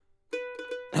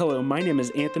Hello, my name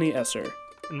is Anthony Esser.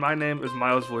 And my name is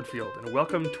Miles Woodfield, and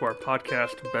welcome to our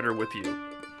podcast, Better With You.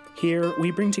 Here,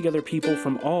 we bring together people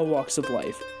from all walks of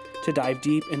life to dive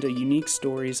deep into unique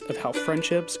stories of how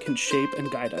friendships can shape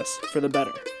and guide us for the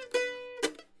better.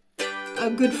 A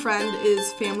good friend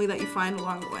is family that you find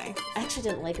along the way. I actually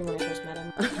didn't like him when I first met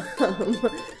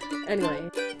him. Anyway.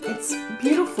 It's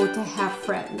beautiful to have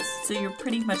friends. So you're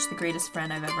pretty much the greatest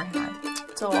friend I've ever had.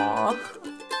 Aww.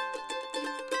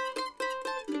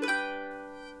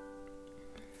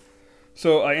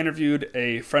 So I interviewed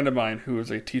a friend of mine who is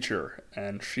a teacher,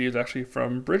 and she is actually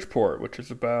from Bridgeport, which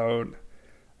is about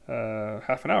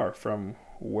half an hour from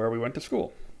where we went to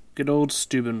school. Good old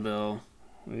Steubenville.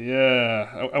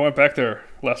 Yeah, I went back there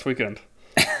last weekend.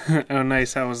 Oh,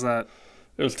 nice. How was that?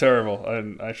 It was terrible.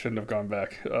 I shouldn't have gone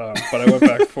back. But I went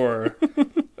back for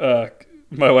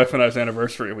my wife and I's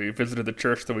anniversary. We visited the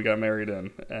church that we got married in.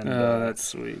 And, that's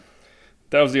sweet.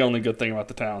 That was the only good thing about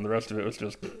the town. The rest of it was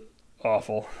just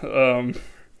awful.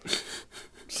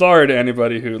 Sorry to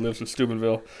anybody who lives in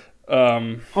Steubenville.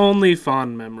 Only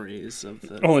fond memories of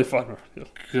the Only fun.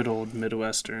 good old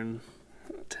Midwestern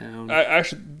town.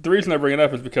 Actually, the reason I bring it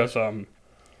up is because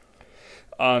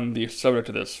on the subject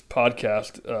of this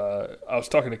podcast, I was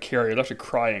talking to Carrie. I was actually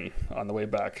crying on the way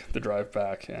back, the drive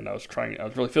back, and I was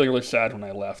really feeling really sad when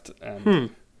I left. And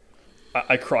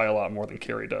I cry a lot more than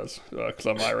Carrie does because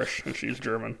I'm Irish and she's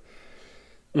German.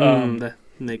 That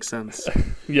makes sense.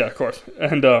 Yeah, of course.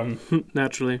 And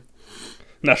Naturally.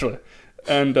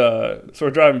 And so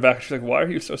we're driving back. She's like, "Why are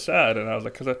you so sad?" And I was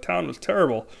like, "Because that town was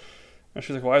terrible." And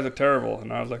she's like, "Why is it terrible?"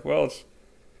 And I was like, "Well, it's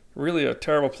really a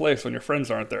terrible place when your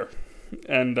friends aren't there."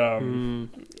 And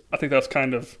I think that's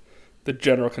kind of the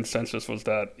general consensus, was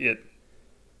that it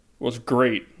was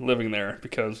great living there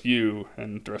because you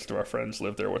and the rest of our friends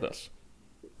lived there with us.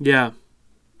 Yeah,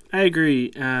 I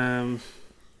agree. I'm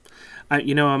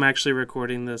actually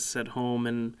recording this at home,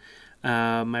 and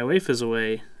my wife is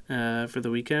away for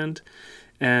the weekend.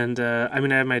 And, I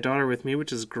have my daughter with me,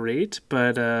 which is great,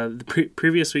 but the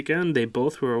previous weekend, they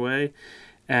both were away,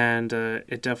 and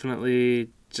it definitely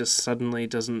just suddenly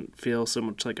doesn't feel so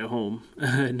much like a home.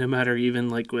 No matter even,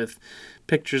 like, with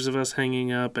pictures of us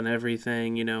hanging up and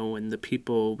everything, when the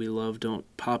people we love don't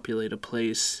populate a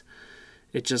place,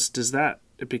 it just does that.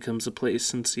 It becomes a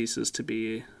place and ceases to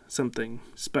be something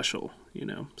special,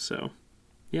 So,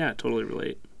 yeah, totally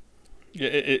relate. Yeah,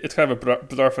 it's kind of a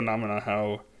bizarre phenomenon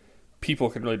how people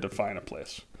can really define a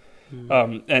place.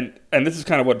 And this is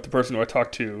kind of what the person who I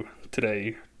talked to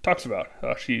today talks about.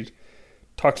 She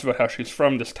talks about how she's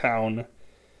from this town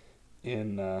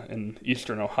in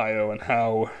eastern Ohio, and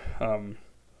how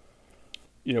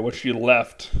when she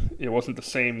left, it wasn't the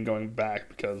same going back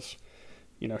because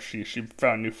she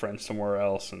found new friends somewhere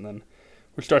else. And then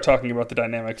we start talking about the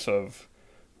dynamics of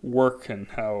work and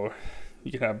how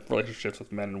you can have relationships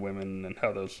with men and women and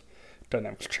how those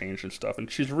dynamics change and stuff.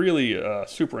 And she's really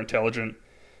super intelligent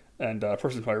and a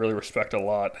person who I really respect a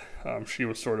lot. She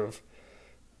was sort of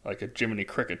like a Jiminy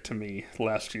Cricket to me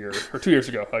last year, or 2 years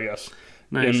ago, I guess,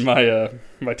 nice. In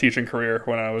my teaching career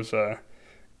when I was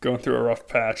going through a rough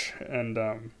patch, and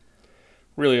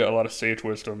really a lot of sage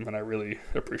wisdom, and I really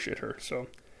appreciate her. So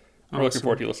I'm looking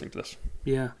forward to you listening to this.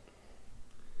 Yeah.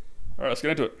 All right, let's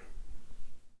get into it.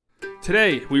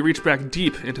 Today, we reach back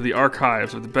deep into the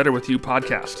archives of the Better With You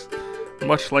podcast.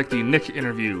 Much like the Nick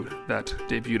interview that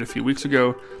debuted a few weeks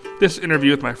ago, this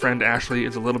interview with my friend Ashley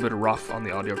is a little bit rough on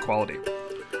the audio quality.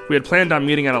 We had planned on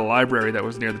meeting at a library that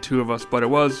was near the two of us, but it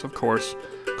was, of course,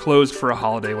 closed for a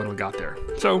holiday when we got there.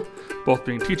 So, both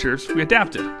being teachers, we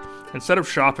adapted and set up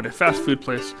shop at a fast food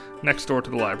place next door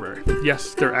to the library.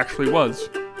 Yes, there actually was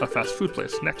a fast food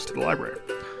place next to the library,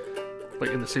 like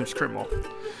in the same strip mall.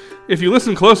 If you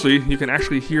listen closely, you can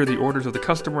actually hear the orders of the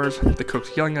customers, the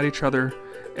cooks yelling at each other,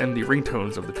 and the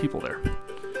ringtones of the people there.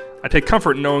 I take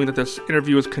comfort knowing that this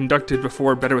interview was conducted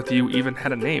before Better With You even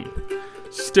had a name.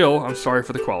 Still, I'm sorry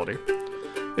for the quality.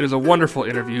 It is a wonderful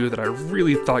interview that I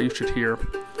really thought you should hear,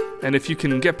 and if you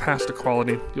can get past the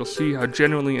quality, you'll see how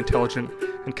genuinely intelligent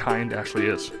and kind Ashley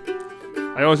is.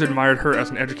 I always admired her as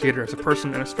an educator, as a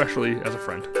person, and especially as a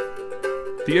friend.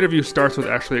 The interview starts with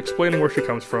Ashley explaining where she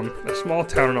comes from, a small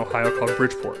town in Ohio called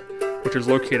Bridgeport, which is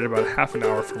located about half an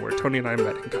hour from where Tony and I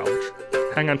met in college.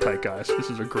 Hang on tight, guys. This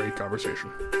is a great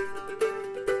conversation.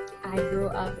 I grew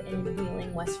up in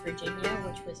Wheeling, West Virginia,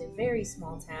 which was a very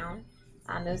small town.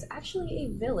 There was actually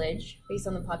a village based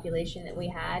on the population that we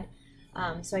had.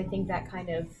 So I think that kind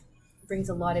of brings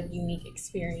a lot of unique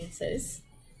experiences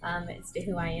as to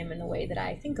who I am and the way that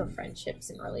I think of friendships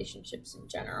and relationships in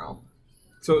general.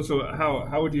 So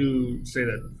how would you say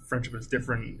that friendship is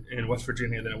different in West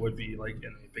Virginia than it would be like in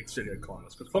a big city like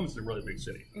Columbus? Because Columbus is a really big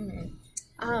city.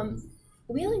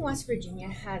 Wheeling, West Virginia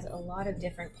has a lot of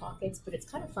different pockets, but it's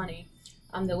kind of funny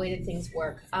the way that things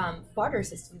work. Barter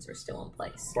systems are still in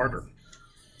place. Barter.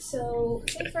 So,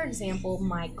 say for example,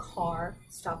 my car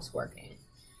stops working.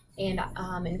 And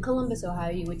in Columbus,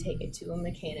 Ohio, you would take it to a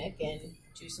mechanic and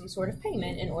do some sort of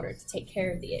payment in order to take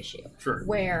care of the issue. Sure.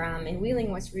 Where in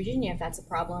Wheeling, West Virginia, if that's a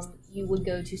problem, you would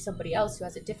go to somebody else who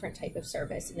has a different type of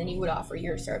service, and then you would offer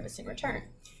your service in return.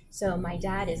 So my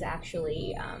dad is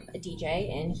actually a DJ,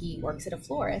 and he works at a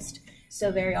florist. So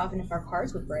very often, if our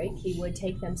cars would break, he would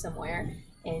take them somewhere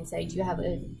and say, "Do you have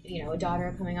a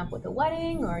daughter coming up with a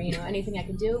wedding, or anything I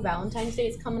could do? Valentine's Day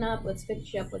is coming up. Let's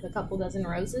fix you up with a couple dozen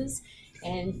roses,"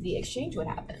 and the exchange would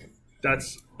happen.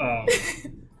 That's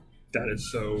that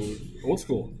is so old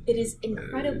school. It is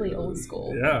incredibly old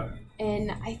school. Yeah.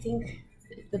 And I think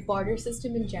the barter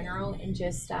system in general, and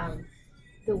just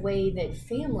the way that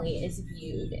family is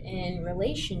viewed and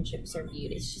relationships are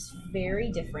viewed, is just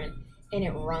very different, and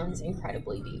it runs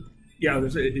incredibly deep. Yeah,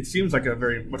 it seems like a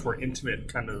very much more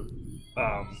intimate kind of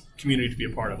community to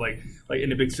be a part of. Like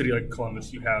in a big city like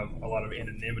Columbus, you have a lot of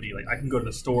anonymity. Like I can go to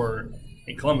the store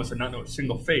in Columbus and not know a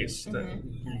single face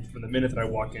from the minute that I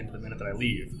walk in to the minute that I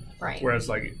leave. Right. Whereas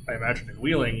like I imagine in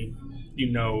Wheeling,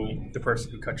 you know the person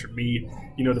who cut your meat,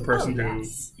 you know the person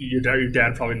yes. who your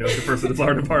dad probably knows the person in the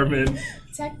flower department.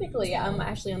 Technically, I'm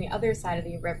actually on the other side of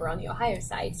the river, on the Ohio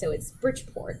side. So it's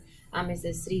Bridgeport, is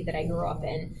the city that I grew up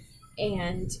in,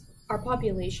 and our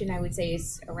population, I would say,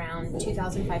 is around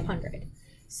 2,500.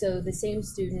 So the same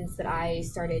students that I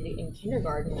started in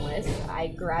kindergarten with, I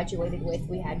graduated with,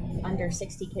 we had under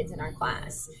 60 kids in our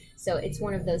class. So it's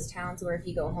one of those towns where if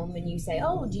you go home and you say,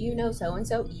 "Oh, do you know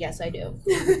so-and-so?" Yes, I do.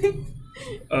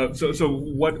 So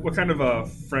what kind of a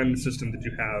friend system did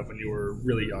you have when you were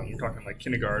really young? You're talking like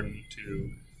kindergarten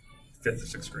to 5th or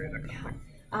 6th grade, that kind of thing.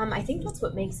 I think that's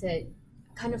what makes it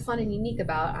kind of fun and unique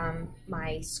about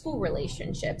my school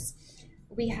relationships.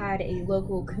 We had a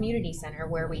local community center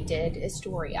where we did a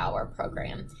story hour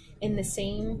program, and the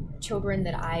same children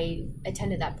that I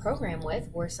attended that program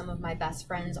with were some of my best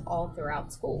friends all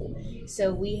throughout school.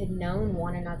 So we had known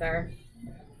one another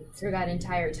through that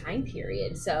entire time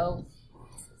period. So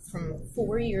from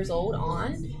 4 years old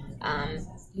on,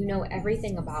 you know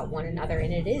everything about one another,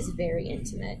 and it is very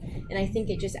intimate. And I think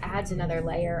it just adds another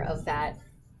layer of that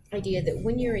idea that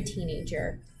when you're a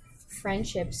teenager,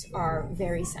 friendships are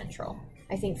very central.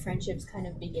 I think friendships kind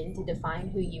of begin to define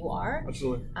who you are.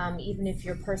 Absolutely. Even if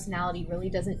your personality really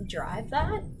doesn't drive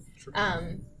that. Sure.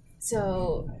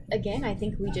 So again, I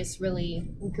think we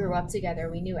grew up together.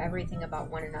 We knew everything about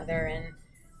one another, and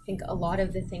I think a lot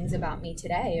of the things about me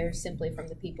today are simply from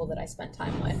the people that I spent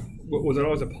time with. Was it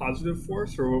always a positive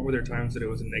force, or were there times that it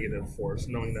was a negative force,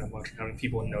 knowing that much, having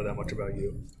people know that much about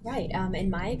you? Right. In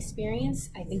my experience,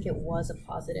 I think it was a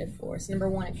positive force. Number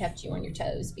one, it kept you on your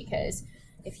toes, because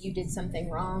if you did something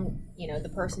wrong, the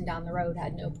person down the road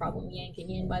had no problem yanking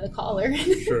you in by the collar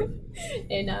Sure.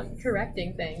 and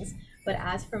correcting things. But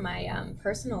as for my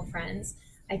personal friends,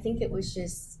 I think it was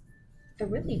just a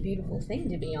really beautiful thing,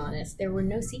 to be honest. There were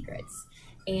no secrets.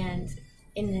 And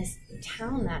in this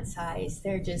town that size,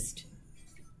 there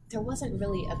wasn't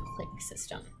really a clique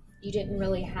system. You didn't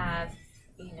really have,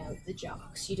 the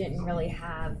jocks. You didn't really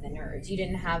have the nerds. You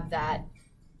didn't have that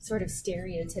sort of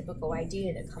stereotypical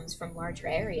idea that comes from larger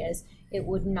areas. It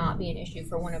would not be an issue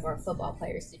for one of our football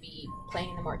players to be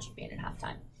playing the marching band at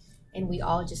halftime. And we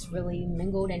all just really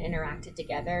mingled and interacted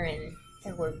together, and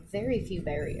there were very few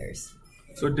barriers.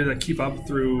 So did that keep up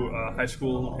through high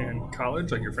school and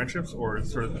college, like your friendships, or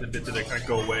sort of did they kind of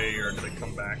go away, or did they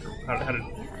come back, or how did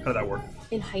that work?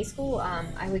 In high school,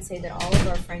 I would say that all of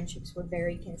our friendships were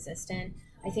very consistent.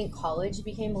 I think college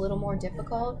became a little more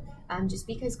difficult, just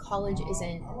because college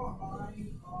isn't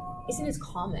as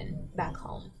common back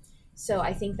home. So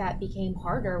I think that became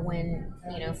harder when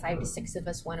 5 to 6 of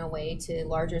us went away to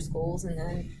larger schools, and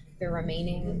then the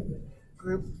remaining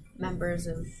group members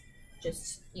of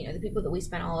just the people that we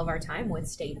spent all of our time with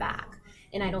stayed back.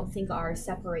 And I don't think our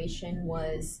separation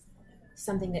was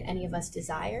something that any of us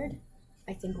desired.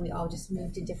 I think we all just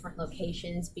moved to different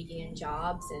locations, began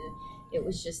jobs, and it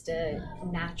was just a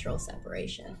natural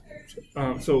separation.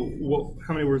 So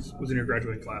how many was in your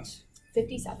graduating class?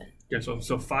 57. Yeah,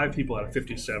 so 5 people out of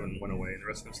 57 went away, and the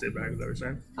rest of them stayed back. Is that what you're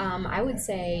saying? I would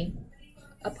say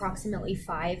approximately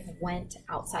 5 went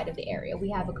outside of the area. We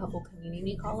have a couple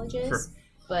community colleges, sure.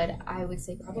 But I would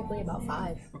say probably about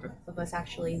 5 of us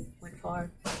actually went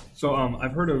far. So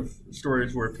I've heard of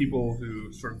stories where people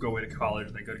who sort of go away to college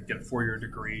and they go to get a 4-year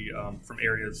degree from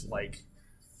areas like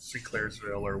St.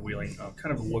 Clairsville or Wheeling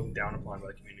kind of looked down upon by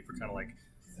the community for kind of like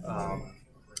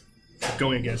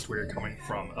going against where you're coming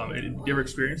from. Did you ever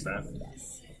experience that?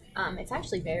 Yes. It's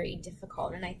actually very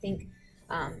difficult, and I think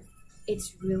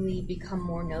it's really become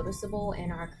more noticeable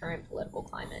in our current political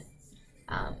climate.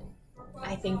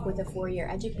 I think with a 4-year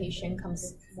education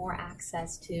comes more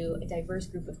access to a diverse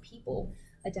group of people,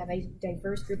 a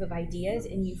diverse group of ideas,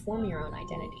 and you form your own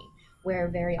identity, where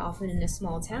very often in a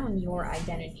small town, your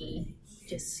identity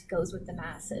just goes with the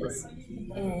masses.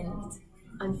 Right. And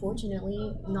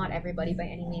unfortunately, not everybody by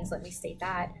any means, let me state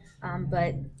that,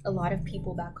 but a lot of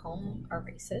people back home are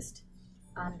racist.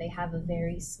 They have a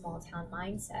very small town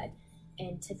mindset.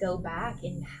 And to go back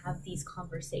and have these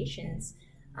conversations,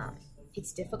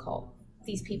 it's difficult.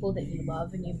 These people that you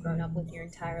love and you've grown up with your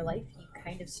entire life, you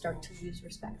kind of start to lose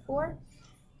respect for.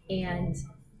 And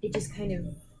it just kind of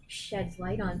sheds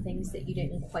light on things that you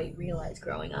didn't quite realize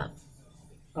growing up.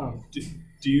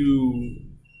 Do you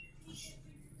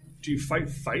fight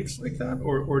fights like that,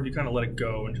 or do you kind of let it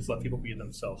go and just let people be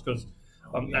themselves? Because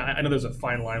I know there's a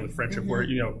fine line with friendship where,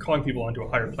 calling people onto a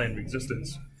higher plane of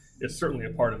existence is certainly a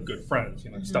part of good friends.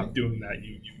 Stop doing that,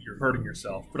 you're hurting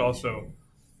yourself. But also,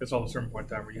 there's also a certain point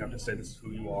in time where you have to say, this is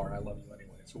who you are, and I love you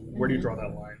anyway. So where do you draw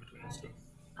that line between those two?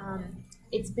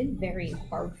 It's been very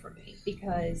hard for me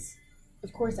because,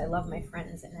 of course, I love my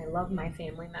friends and I love my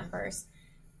family members.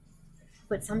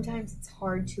 But sometimes it's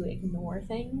hard to ignore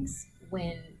things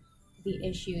when the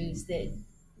issues that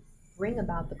bring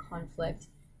about the conflict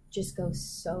just go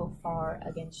so far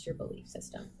against your belief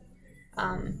system.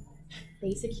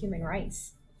 Basic human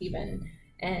rights, even.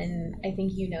 And I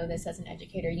think you know this as an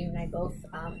educator. You and I both,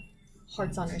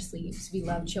 hearts on our sleeves. We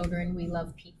love children, we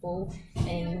love people,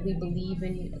 and we believe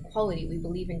in equality, we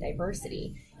believe in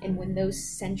diversity. And when those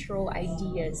central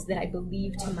ideas that I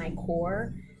believe to my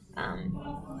core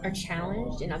are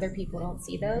challenged and other people don't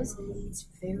see those, it's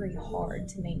very hard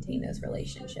to maintain those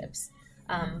relationships.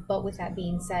 But with that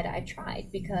being said, I've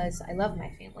tried because I love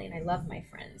my family and I love my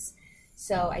friends.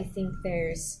 So I think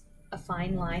there's a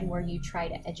fine line where you try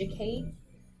to educate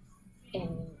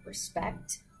and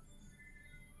respect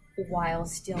while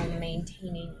still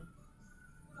maintaining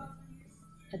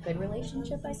a good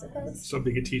relationship, I suppose. So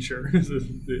being a teacher,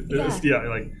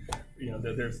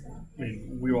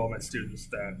 we all met students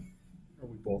that, or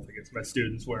we both, I guess, met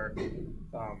students where,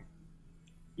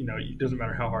 it doesn't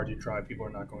matter how hard you try, people are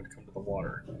not going to come to the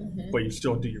water, but you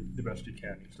still do the best you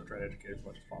can. You still try to educate as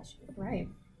much as possible. Right.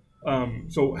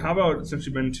 So how about, since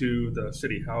you've been to the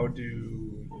city, how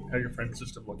your friend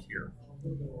system look here?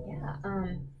 Yeah,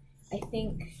 I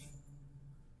think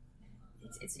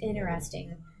it's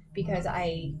interesting because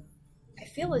I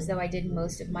feel as though I did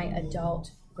most of my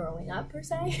adult growing up, per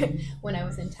se, when I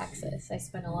was in Texas. I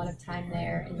spent a lot of time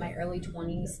there in my early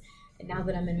 20s. And now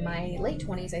that I'm in my late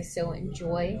 20s, I still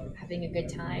enjoy having a good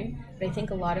time. But I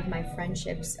think a lot of my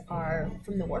friendships are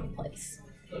from the workplace,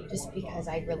 just because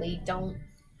I really don't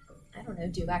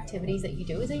do activities that you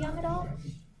do as a young adult.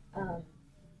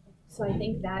 So I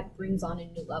think that brings on a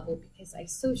new level because I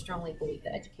so strongly believe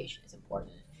that education is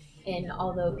important. And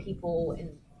although people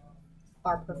in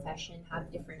our profession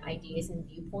have different ideas and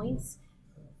viewpoints,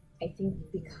 I think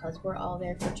because we're all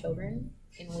there for children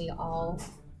and we all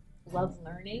love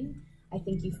learning, I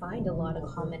think you find a lot of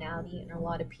commonality and a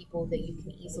lot of people that you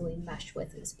can easily mesh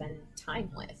with and spend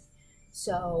time with.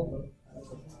 So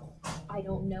I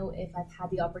don't know if I've had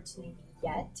the opportunity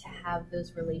yet to have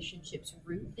those relationships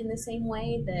root in the same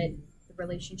way that the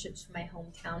relationships from my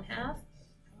hometown have,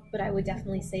 but I would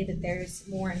definitely say that there's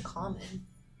more in common.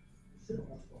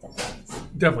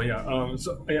 Definitely, yeah.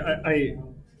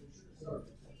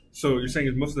 So you're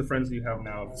saying most of the friends that you have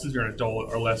now, since you're an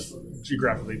adult, are less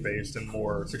geographically based and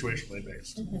more situationally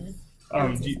based.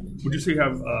 Would you say you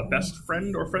have a best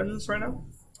friend or friends right now?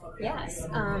 Yes.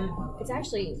 It's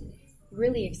actually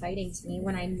really exciting to me.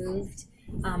 When I moved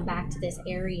back to this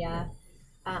area,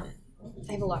 I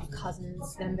have a lot of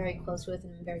cousins that I'm very close with,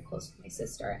 and I'm very close with my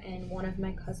sister. And one of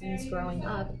my cousins growing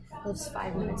up lives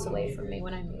 5 minutes away from me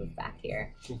when I moved back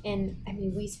here. And I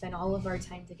mean, we spent all of our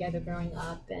time together growing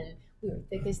up, and we were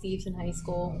thick as thieves in high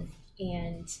school.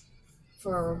 And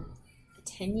for a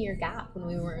 10-year gap when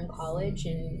we were in college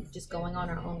and just going on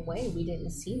our own way, we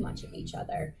didn't see much of each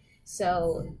other.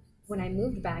 So when I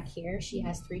moved back here, she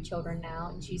has 3 children now,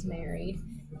 and she's married.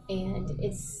 And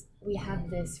we have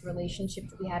this relationship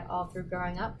that we had all through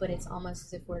growing up, but it's almost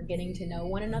as if we're getting to know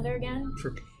one another again.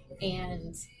 Sure.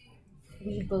 And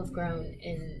we've both grown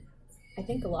in, I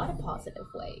think, a lot of positive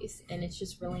ways. And it's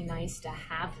just really nice to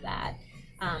have that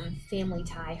family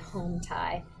tie, home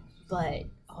tie, but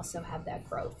also have that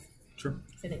growth. Sure.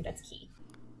 So I think that's key.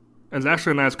 As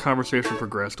Ashley and I's conversation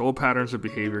progressed, old patterns of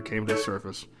behavior came to the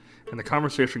surface, and the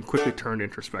conversation quickly turned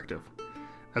introspective.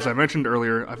 As I mentioned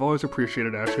earlier, I've always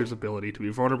appreciated Ashley's ability to be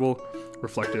vulnerable,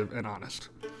 reflective, and honest.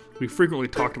 We frequently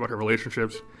talked about her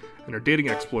relationships and her dating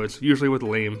exploits, usually with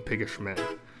lame, piggish men.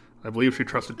 I believe she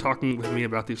trusted talking with me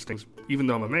about these things, even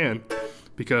though I'm a man,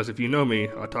 because if you know me,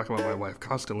 I talk about my wife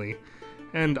constantly,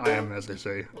 and I am, as they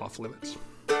say, off limits.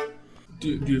 Do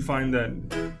you find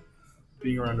that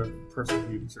being around a person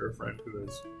who you consider a friend who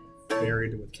is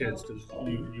married with kids, because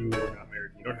you are not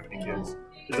married, you don't have any kids,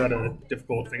 is that a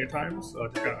difficult thing at times to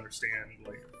kind of understand,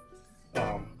 like,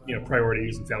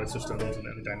 priorities and family systems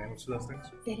and the dynamics of those things?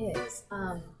 It is.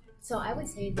 So I would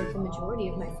say that the majority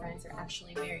of my friends are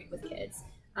actually married with kids,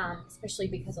 especially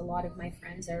because a lot of my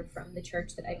friends are from the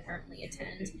church that I currently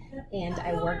attend, and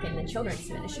I work in the children's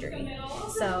ministry.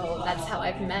 So that's how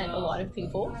I've met a lot of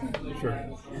people. Sure.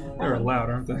 They're loud,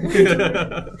 aren't they?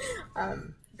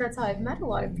 That's how I've met a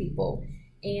lot of people,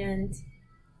 and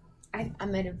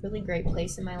I'm at a really great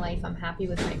place in my life. I'm happy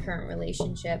with my current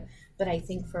relationship, but I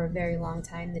think for a very long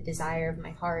time, the desire of my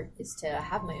heart is to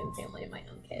have my own family and my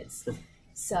own kids.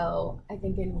 So I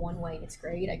think in one way it's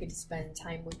great. I get to spend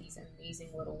time with these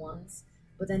amazing little ones,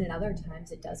 but then at other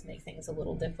times it does make things a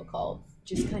little difficult,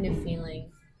 just kind of feeling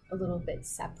a little bit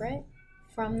separate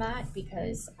from that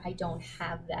because I don't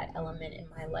have that element in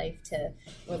my life to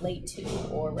relate to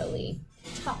or really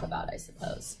talk about, I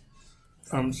suppose.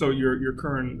 So your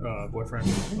current boyfriend,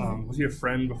 was he a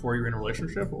friend before you were in a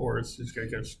relationship, or is he just going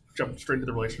to jump straight into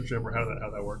the relationship, or how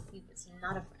that work? He was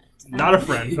not a friend. Not a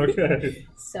friend, okay.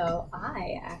 So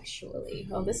I actually,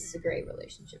 this is a great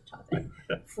relationship topic.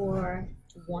 For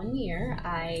 1 year,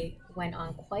 I went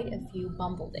on quite a few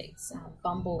Bumble dates.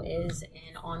 Bumble is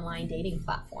an online dating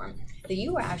platform that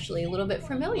you were actually a little bit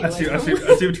familiar with.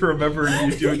 I seem to remember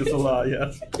you doing this a lot,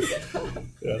 yes.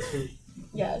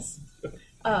 Yes.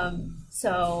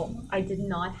 So I did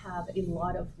not have a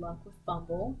lot of luck with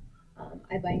Bumble.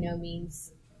 I by no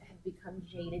means have become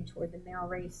jaded toward the male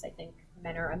race. I think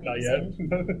men are amazing.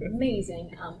 Not yet.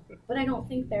 Amazing. But I don't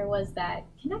think there was that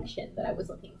connection that I was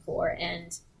looking for.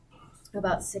 And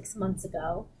about 6 months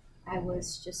ago, I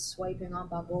was just swiping on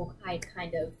Bumble. I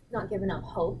kind of not given up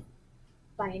hope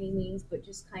by any means, but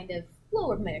just kind of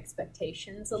lowered my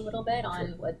expectations a little bit on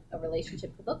what a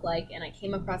relationship could look like. And I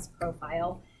came across a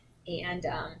profile, and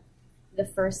the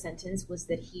first sentence was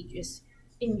that he just,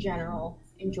 in general,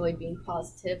 enjoyed being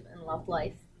positive and loved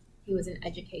life. He was an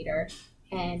educator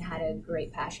and had a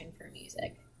great passion for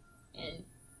music. And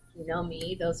you know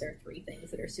me, those are 3 things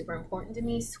that are super important to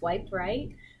me. Swiped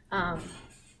right. And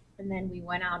then we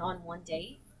went out on one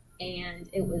date, and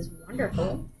it was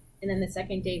wonderful. And then the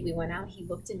second date we went out, he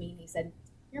looked at me and he said,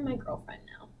 "You're my girlfriend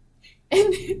now."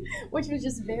 And which was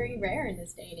just very rare in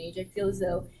this day and age. I feel as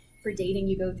though for dating,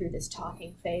 you go through this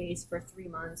talking phase for 3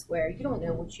 months where you don't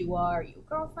know what you are. Are you a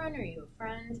girlfriend? Are you a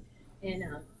friend? And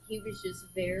he was just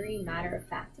very matter of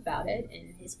fact about it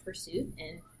in his pursuit,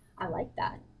 and I like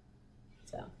that.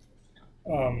 So,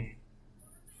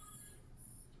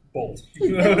 Bold.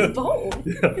 It was bold.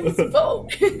 Yeah. It was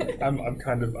bold. I'm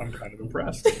kind of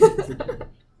impressed.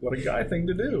 What a guy thing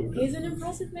to do. He's an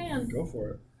impressive man. Go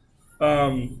for it.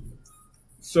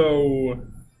 So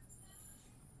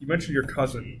you mentioned your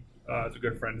cousin as a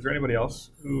good friend. Is there anybody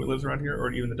else who lives around here,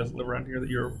 or even that doesn't live around here, that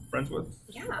you're friends with?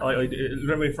 Yeah. Is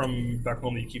there anybody from back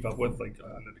home that you keep up with, like on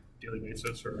a daily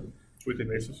basis or weekly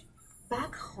basis?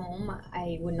 Back home,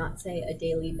 I would not say a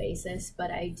daily basis,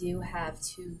 but I do have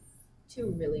two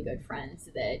really good friends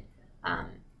that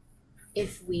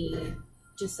if we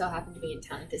just so happen to be in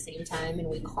town at the same time and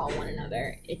we call one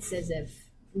another, it's as if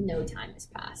no time has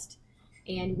passed.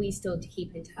 And we still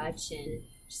keep in touch and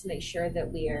just make sure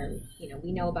that we are,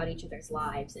 we know about each other's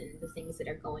lives and the things that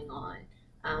are going on.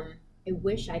 I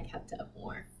wish I kept up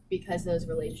more because those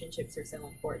relationships are so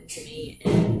important to me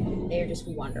and they're just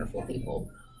wonderful people.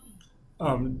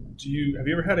 Have you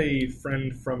ever had a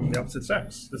friend from the opposite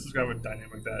sex? This is kind of a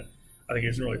dynamic that I think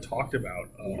isn't really talked about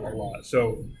a lot.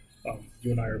 So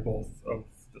you and I are both of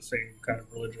the same kind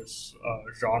of religious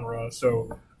genre.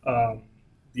 So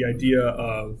the idea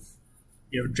of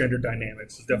gender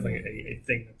dynamics is definitely a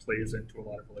thing that plays into a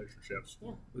lot of relationships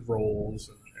with roles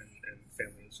and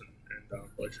families and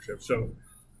relationships. So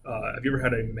have you ever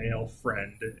had a male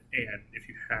friend? And if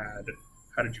you had,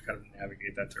 how did you kind of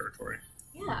navigate that territory?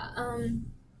 Yeah,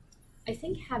 I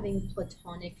think having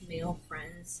platonic male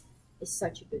friends is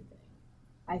such a good thing.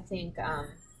 I think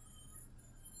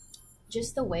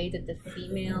just the way that the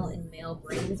female and male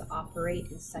brains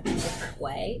operate in such a different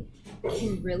way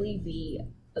can really be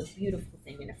a beautiful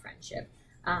thing in a friendship.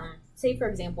 Say, for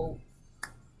example,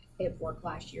 at work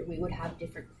last year, we would have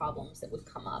different problems that would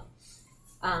come up.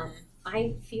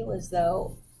 I feel as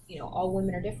though, all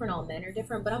women are different, all men are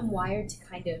different, but I'm wired to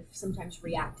kind of sometimes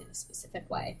react in a specific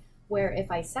way, where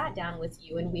if I sat down with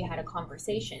you and we had a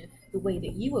conversation, the way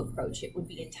that you approach it would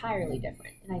be entirely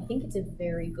different. And I think it's a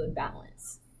very good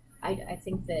balance. I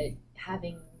think that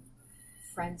having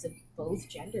friends of both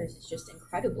genders is just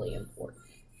incredibly important.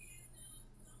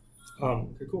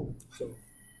 Okay, cool. So,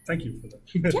 thank you for that.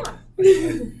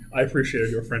 Yeah. I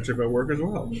appreciated your friendship at work as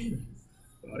well.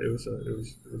 It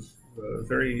was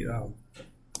very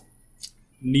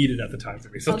needed at the time for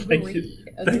me. So thank you.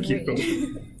 Thank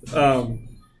you.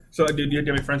 So do you have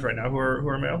any friends right now who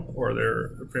are male, or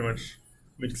they're pretty much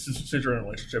since you're in a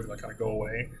relationship, like kind of go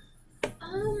away?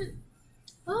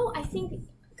 Well, I think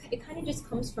it kind of just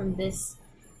comes from this,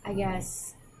 I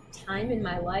guess, time in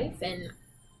my life, and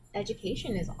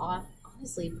education is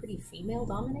honestly pretty female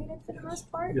dominated for the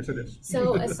most part. Yes, it is.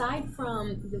 So aside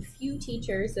from the few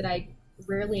teachers that I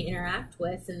rarely interact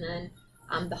with, and then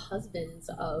the husbands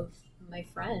of my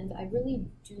friend, I really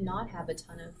do not have a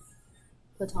ton of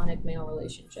platonic male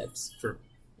relationships. Sure.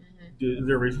 Mm-hmm. Is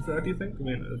there a reason for that, do you think? I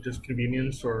mean, just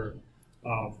convenience, or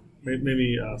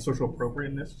maybe social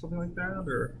appropriateness or something like that?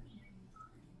 Or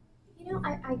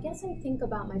I guess I think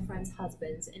about my friends'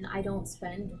 husbands, and I don't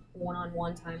spend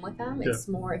one-on-one time with them. It's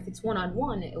more, if it's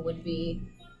one-on-one, it would be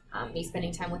me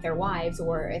spending time with their wives,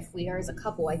 or if we are as a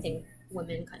couple, I think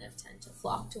women kind of tend to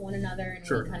flock to one another, and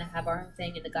we kind of have our own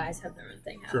thing, and the guys have their own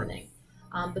thing happening.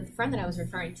 But the friend that I was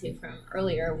referring to from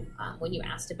earlier, when you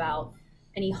asked about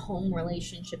any home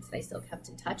relationships that I still kept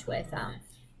in touch with,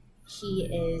 he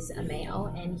is a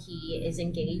male, and he is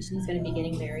engaged, and he's going to be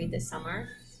getting married this summer,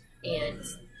 and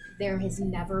there has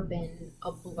never been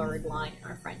a blurred line in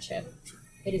our friendship.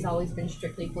 It has always been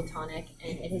strictly platonic,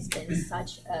 and it has been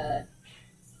such a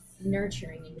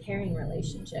nurturing and caring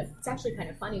relationship. It's actually kind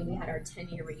of funny. We had our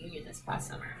 10-year reunion this past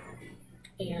summer,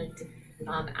 and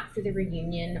after the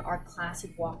reunion, our class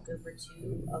had walked over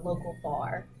to a local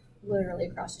bar, literally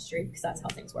across the street, because that's how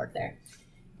things work there.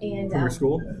 And from your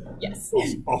school? Yes.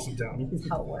 Awesome town. That's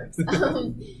how it works.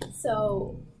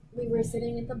 So we were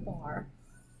sitting at the bar,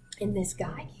 and this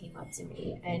guy came up to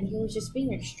me, and he was just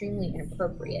being extremely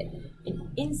inappropriate.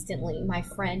 And instantly, my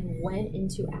friend went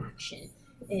into action,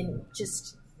 and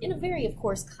just in a very, of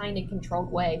course, kind and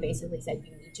controlled way, basically said,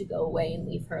 "You need to go away and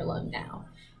leave her alone now."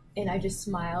 And I just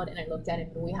smiled, and I looked at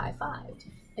him, and we high-fived.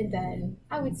 And then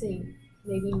I would say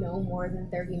maybe no more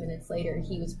than 30 minutes later,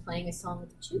 he was playing a song with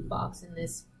the jukebox, and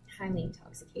this highly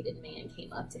intoxicated man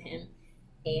came up to him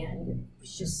and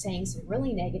was just saying some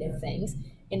really negative things.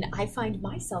 And I find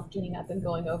myself getting up and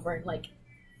going over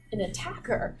and attack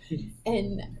her.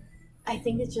 And I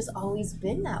think it's just always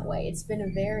been that way. It's been a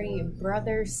very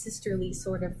brother-sisterly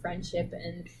sort of friendship.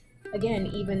 And again,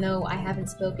 even though I haven't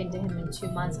spoken to him in 2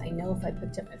 months, I know if I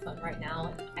picked up my phone right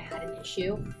now and I had an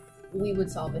issue, we would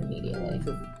solve it immediately.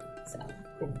 So,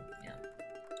 yeah.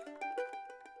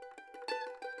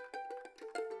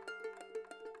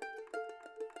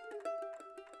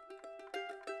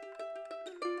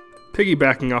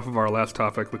 Piggybacking off of our last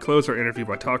topic, we close our interview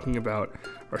by talking about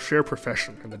our shared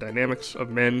profession and the dynamics of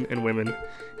men and women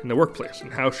in the workplace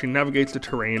and how she navigates the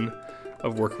terrain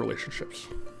of work relationships.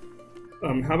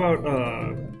 How about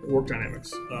work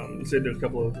dynamics? You said there's a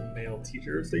couple of male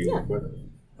teachers that you work with.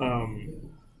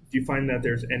 Do you find that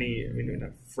there's any,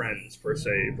 not friends per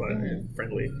se, but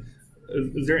friendly,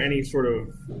 is there any sort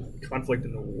of conflict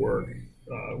in the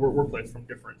workplace from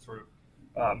different sort of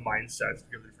mindsets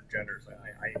because of different genders?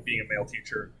 I being a male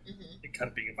teacher, and kind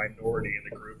of being a minority in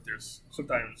the group, there's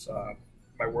sometimes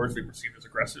my words be perceived as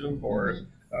aggressive or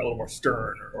a little more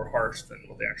stern or harsh than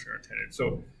what they actually are intended. So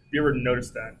have you ever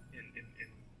noticed that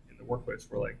in the workplace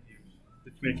where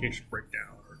the communication break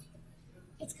down?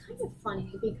 It's kind of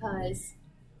funny because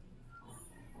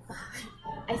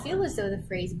I feel as though the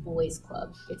phrase boys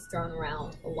club gets thrown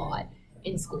around a lot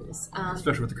in schools.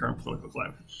 Especially with the current political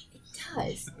climate. It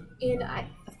does. And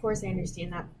of course I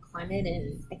understand that climate,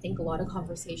 and I think a lot of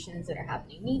conversations that are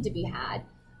happening need to be had.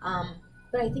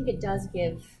 But I think it does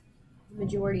give the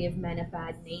majority of men a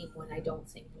bad name when I don't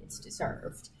think it's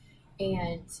deserved.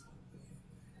 And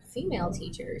female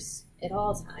teachers at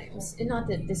all times, and not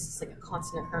that this is a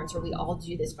constant occurrence or we all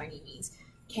do this by any means,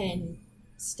 can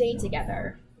stay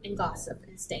together and gossip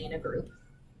and stay in a group,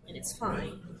 and it's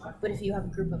fine. But if you have a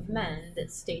group of men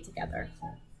that stay together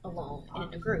alone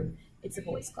and in a group, it's a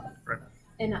boys club. Right.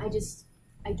 And I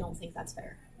don't think that's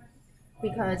fair.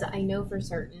 Because I know for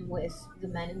certain with the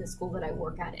men in the school that I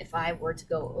work at, if I were to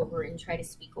go over and try to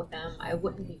speak with them, I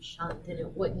wouldn't be shunned, and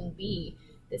it wouldn't be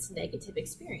this negative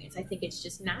experience. I think it's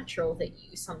just natural that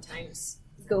you sometimes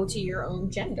go to your own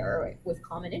gender with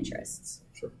common interests.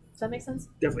 Sure. Does that make sense?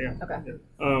 Definitely, yeah. Okay.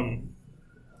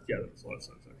 Yeah, that makes a lot of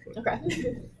sense, actually. Okay.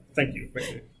 Thank you.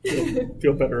 Makes me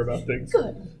feel better about things.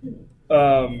 Good.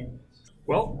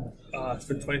 Well, it's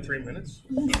been 23 minutes.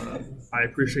 I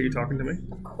appreciate you talking to me.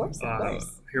 Of course, of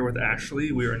course. Here with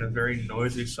Ashley, we are in a very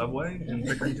noisy subway in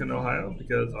Pickerington, Ohio,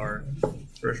 because our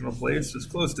original place is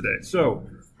closed today. So,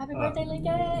 Happy birthday,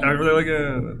 Lincoln! happy birthday,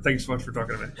 Lincoln! Thanks so much for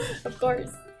talking to me. Of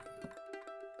course.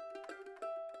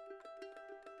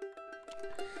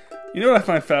 You know what I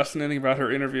find fascinating about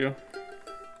her interview?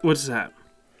 What's that?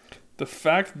 The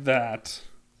fact that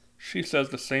she says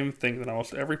the same thing that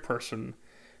almost every person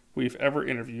we've ever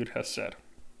interviewed has said.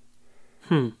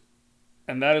 And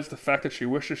that is the fact that she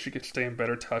wishes she could stay in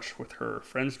better touch with her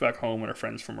friends back home and her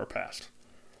friends from her past.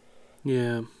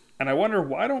 Yeah. And I wonder,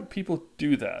 why don't people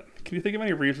do that? Can you think of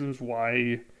any reasons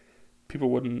why people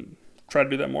wouldn't try to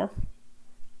do that more?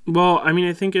 Well, I mean,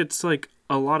 I think it's like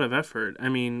a lot of effort. I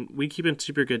mean, we keep in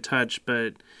super good touch,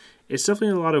 but it's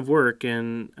definitely a lot of work,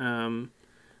 and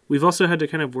we've also had to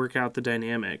kind of work out the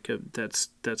dynamic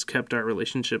that's kept our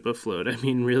relationship afloat. I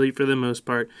mean, really, for the most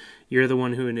part, you're the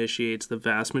one who initiates the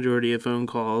vast majority of phone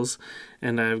calls,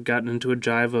 and I've gotten into a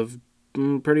jive of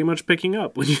pretty much picking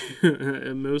up when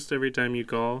you most every time you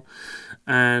call,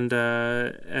 and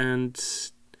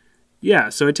yeah,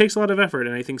 so it takes a lot of effort,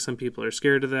 and I think some people are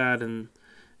scared of that,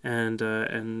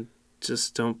 and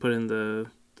just don't put in the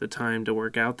time to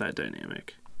work out that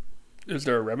dynamic. Is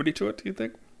there a remedy to it, do you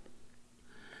think?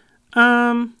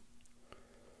 I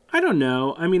don't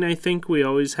know. I mean, I think we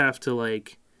always have to,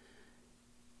 like,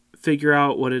 figure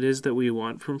out what it is that we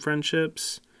want from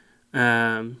friendships.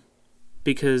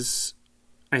 Because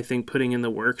I think putting in the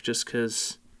work just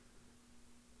because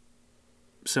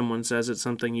someone says it's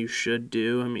something you should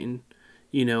do, I mean,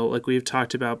 you know, like we've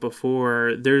talked about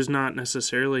before, there's not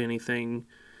necessarily anything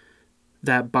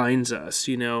that binds us,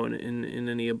 you know, in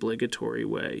any obligatory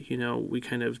way. You know, we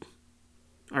kind of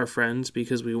are friends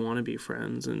because we want to be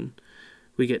friends, and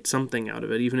we get something out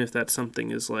of it, even if that something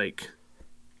is like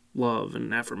love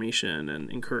and affirmation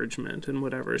and encouragement and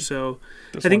whatever. So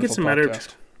I think it's a matter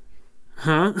of...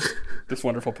 Huh? This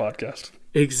wonderful podcast.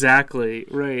 Exactly,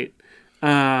 right.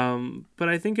 But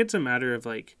I think it's a matter of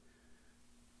like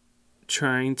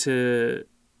trying to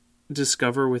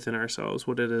discover within ourselves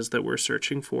what it is that we're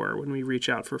searching for when we reach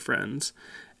out for friends,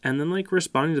 and then like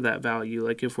responding to that value.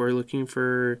 Like if we're looking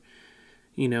for,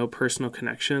 you know, personal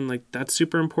connection, like that's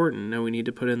super important, and we need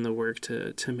to put in the work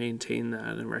to maintain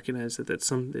that and recognize that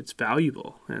it's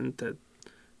valuable, and that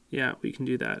yeah, we can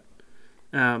do that.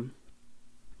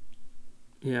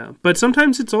 Yeah, but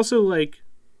sometimes it's also like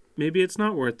maybe it's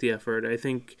not worth the effort. I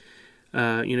think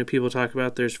you know, people talk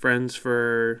about there's friends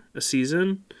for a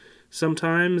season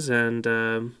sometimes, and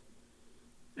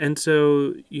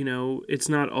so, you know, it's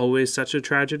not always such a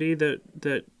tragedy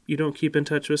that you don't keep in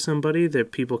touch with somebody,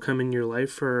 that people come in your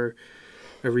life for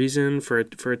a reason, for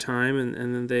a time, and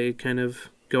then they kind of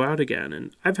go out again.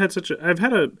 And I've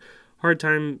had a hard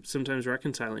time sometimes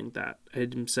reconciling that.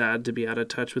 I'm sad to be out of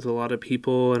touch with a lot of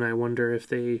people, and I wonder if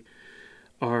they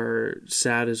are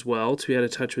sad as well to be out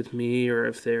of touch with me, or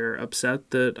if they're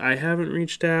upset that I haven't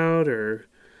reached out, or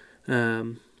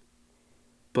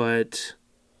but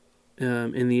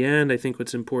in the end, I think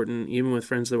what's important, even with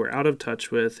friends that we're out of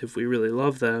touch with, if we really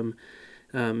love them,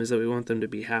 is that we want them to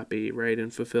be happy, right,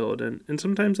 and fulfilled. And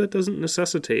sometimes that doesn't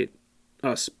necessitate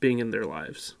us being in their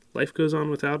lives. Life goes on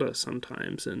without us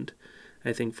sometimes, and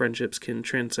I think friendships can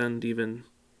transcend even,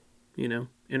 you know,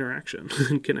 interaction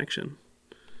and connection.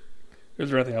 Is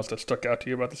there anything else that stuck out to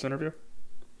you about this interview?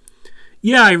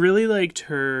 Yeah, I really liked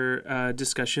her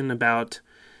discussion about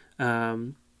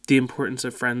the importance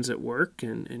of friends at work,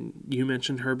 and you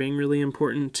mentioned her being really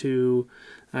important to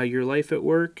your life at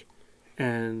work,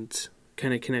 and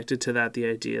kind of connected to that the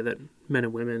idea that men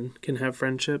and women can have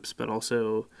friendships, but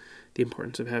also the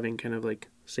importance of having kind of like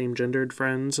same-gendered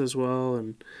friends as well.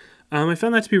 And I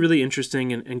found that to be really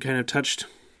interesting, and kind of touched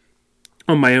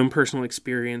on my own personal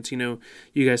experience. You know,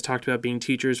 you guys talked about being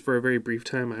teachers for a very brief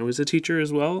time. I was a teacher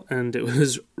as well, and it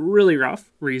was really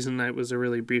rough. Reason that was a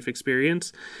really brief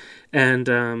experience. And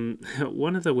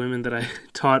one of the women that I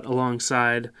taught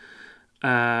alongside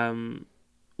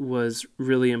was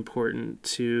really important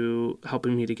to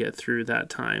helping me to get through that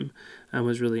time, and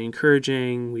was really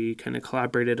encouraging. We kind of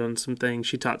collaborated on some things.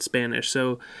 She taught Spanish,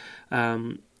 so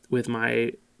with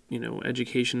my, you know,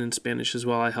 education in Spanish as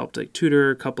well, I helped like tutor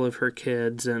a couple of her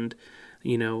kids, and,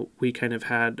 you know, we kind of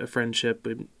had a friendship.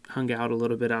 We hung out a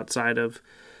little bit outside of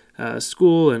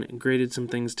school and graded some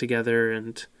things together,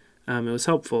 and it was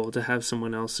helpful to have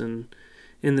someone else in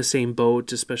in the same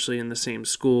boat, especially in the same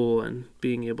school, and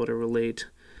being able to relate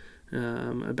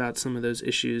about some of those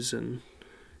issues and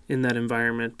in that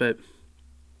environment. But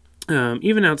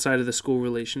even outside of the school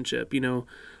relationship,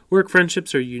 work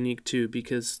friendships are unique too,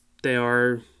 because they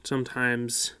are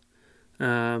sometimes,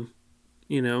 have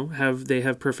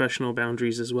professional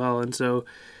boundaries as well. And so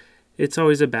it's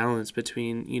always a balance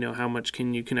between, how much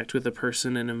can you connect with a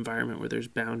person in an environment where there's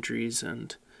boundaries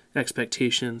and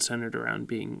expectations centered around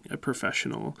being a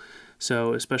professional.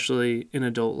 So especially in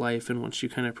adult life, and once you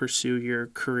kind of pursue your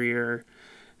career,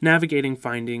 navigating,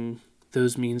 finding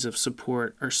those means of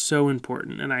support are so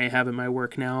important. And I have in my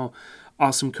work now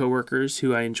awesome coworkers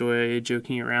who I enjoy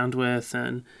joking around with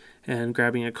and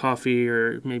grabbing a coffee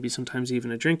or maybe sometimes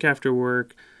even a drink after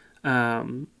work,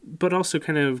 but also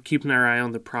kind of keeping our eye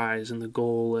on the prize and the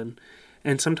goal.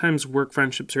 And sometimes work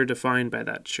friendships are defined by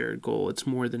that shared goal. It's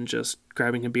more than just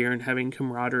grabbing a beer and having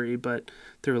camaraderie, but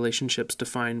the relationship's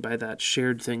defined by that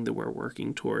shared thing that we're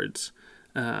working towards.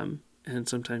 And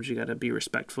sometimes you got to be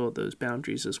respectful of those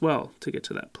boundaries as well to get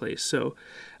to that place. So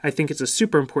I think it's a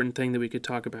super important thing that we could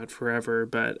talk about forever,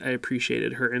 but I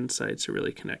appreciated her insights are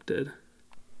really connected.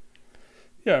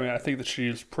 Yeah, I think that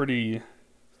she's pretty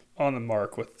on the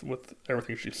mark with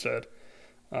everything she said.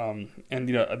 And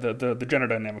the gender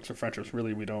dynamics of friendships,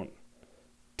 really, we don't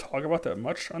talk about that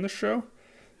much on this show.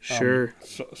 Sure.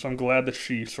 So I'm glad that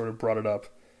she sort of brought it up,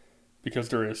 because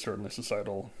there is certainly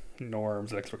societal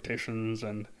norms and expectations,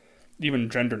 and even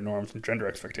gender norms and gender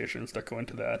expectations that go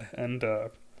into that. And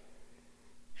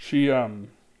she, it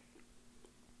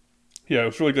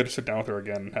was really good to sit down with her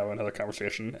again and have another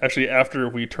conversation. Actually, after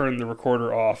we turned the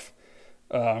recorder off,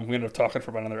 we ended up talking for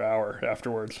about another hour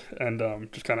afterwards, and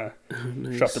just kind of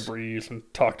Nice. shot the breeze and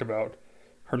talked about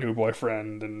her new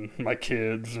boyfriend and my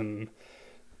kids and,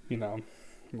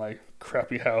 my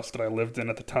crappy house that I lived in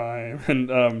at the time. And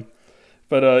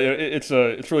it's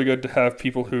really good to have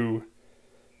people who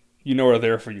are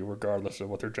there for you regardless of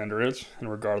what their gender is and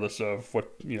regardless of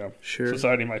what Sure.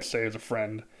 society might say is a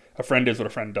friend. A friend is what a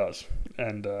friend does,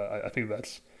 and I think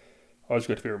that's always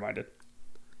good to be reminded.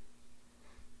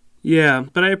 Yeah,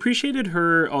 but I appreciated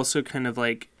her also kind of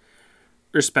like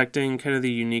respecting kind of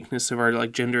the uniqueness of our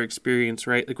like gender experience,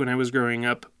 right? Like when I was growing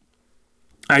up,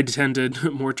 I tended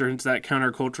more towards that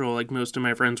countercultural, like most of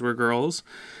my friends were girls,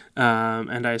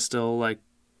 and I still like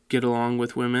get along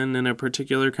with women in a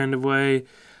particular kind of way.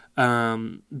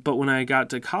 But when I got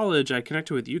to college, I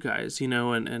connected with you guys,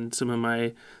 and some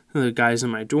of the guys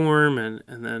in my dorm, and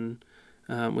then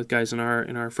with guys in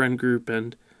our friend group,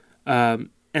 and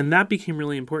that became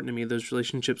really important to me. Those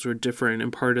relationships were different,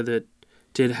 and part of it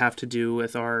did have to do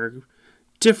with our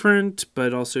different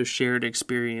but also shared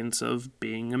experience of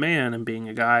being a man and being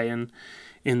a guy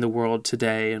in the world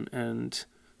today, and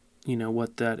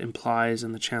what that implies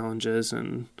and the challenges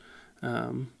and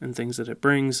things that it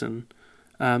brings. And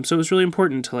so it was really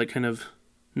important to like kind of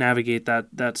navigate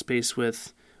that space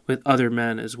with other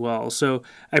men as well. So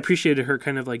I appreciated her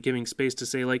kind of like giving space to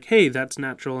say like, hey, that's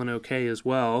natural and okay as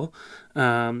well,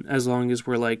 as long as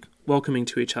we're like welcoming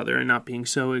to each other and not being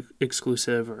so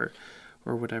exclusive or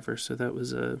whatever. So that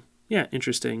was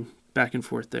interesting back and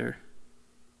forth there.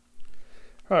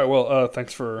 All right, well,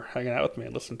 thanks for hanging out with me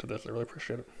and listening to this. I really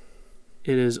appreciate it.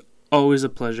 It is always a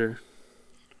pleasure.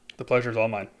 The pleasure is all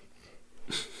mine.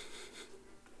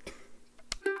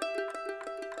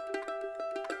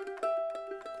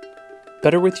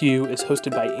 Better With You is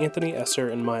hosted by Anthony Esser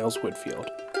and Miles Woodfield,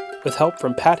 with help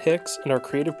from Pat Hicks and our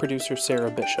creative producer Sarah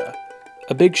Bisha.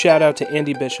 A big shout out to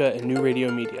Andy Bisha and New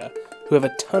Radio Media, who have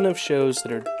a ton of shows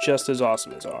that are just as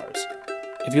awesome as ours.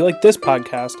 If you like this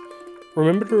podcast,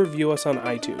 remember to review us on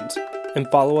iTunes and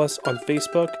follow us on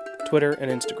Facebook, Twitter,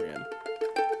 and Instagram.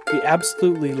 We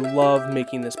absolutely love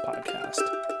making this podcast.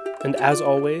 And as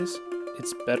always,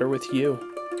 it's better with you.